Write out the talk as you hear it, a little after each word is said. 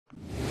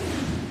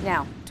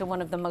Now, to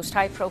one of the most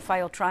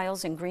high-profile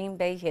trials in Green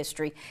Bay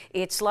history.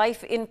 It's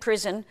life in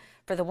prison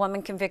for the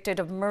woman convicted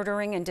of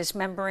murdering and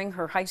dismembering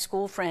her high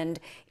school friend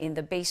in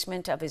the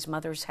basement of his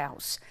mother's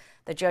house.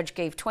 The judge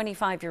gave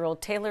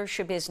 25-year-old Taylor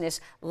Schabusiness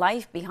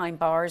life behind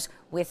bars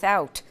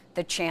without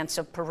the chance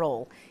of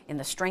parole in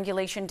the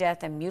strangulation,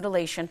 death, and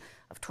mutilation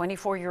of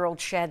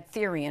 24-year-old Shad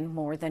Thyrion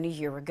more than a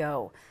year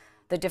ago.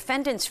 The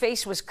defendant's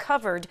face was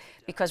covered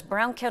because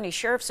Brown County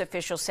Sheriff's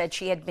officials said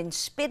she had been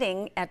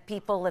spitting at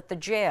people at the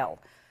jail.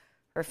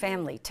 Her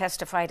family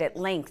testified at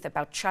length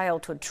about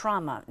childhood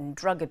trauma and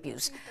drug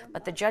abuse,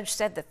 but the judge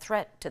said the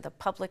threat to the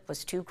public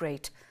was too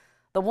great.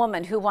 The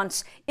woman who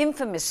once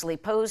infamously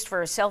posed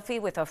for a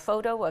selfie with a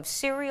photo of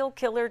serial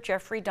killer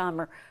Jeffrey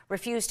Dahmer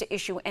refused to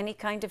issue any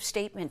kind of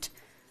statement.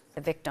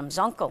 The victim's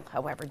uncle,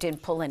 however,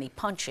 didn't pull any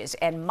punches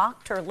and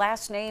mocked her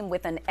last name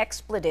with an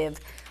expletive.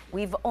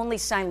 We've only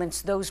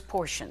silenced those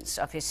portions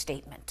of his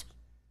statement.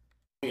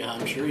 Yeah,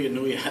 I'm sure you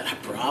knew you had a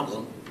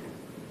problem,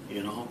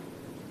 you know.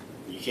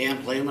 You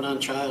can't blame it on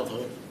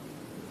childhood.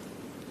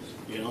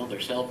 You know,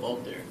 there's help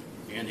out there.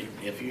 And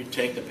if you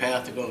take the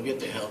path to go get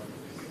the help,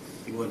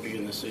 you wouldn't be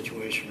in this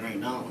situation right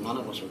now. None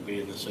of us would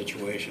be in this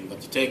situation. But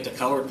to take the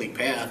cowardly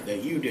path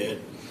that you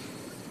did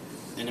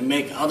and to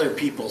make other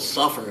people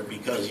suffer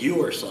because you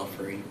were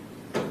suffering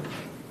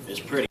is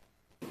pretty.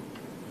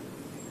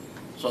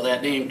 So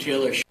that name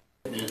Taylor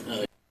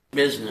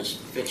Business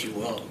fits you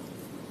well.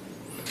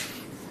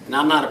 And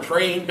I'm not a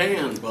praying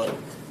man, but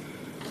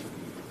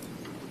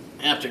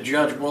after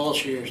Judge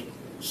Walsh's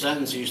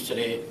sentences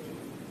today,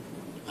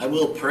 I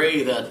will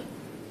pray that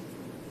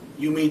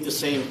you meet the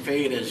same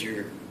fate as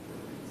your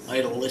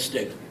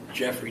idealistic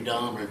Jeffrey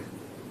Dahmer.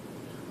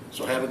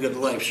 So have a good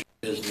life,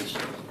 business.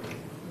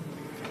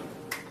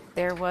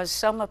 There was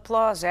some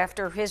applause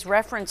after his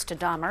reference to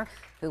Dahmer,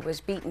 who was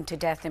beaten to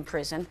death in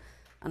prison.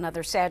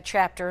 Another sad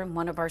chapter in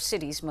one of our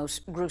city's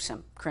most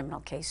gruesome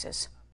criminal cases.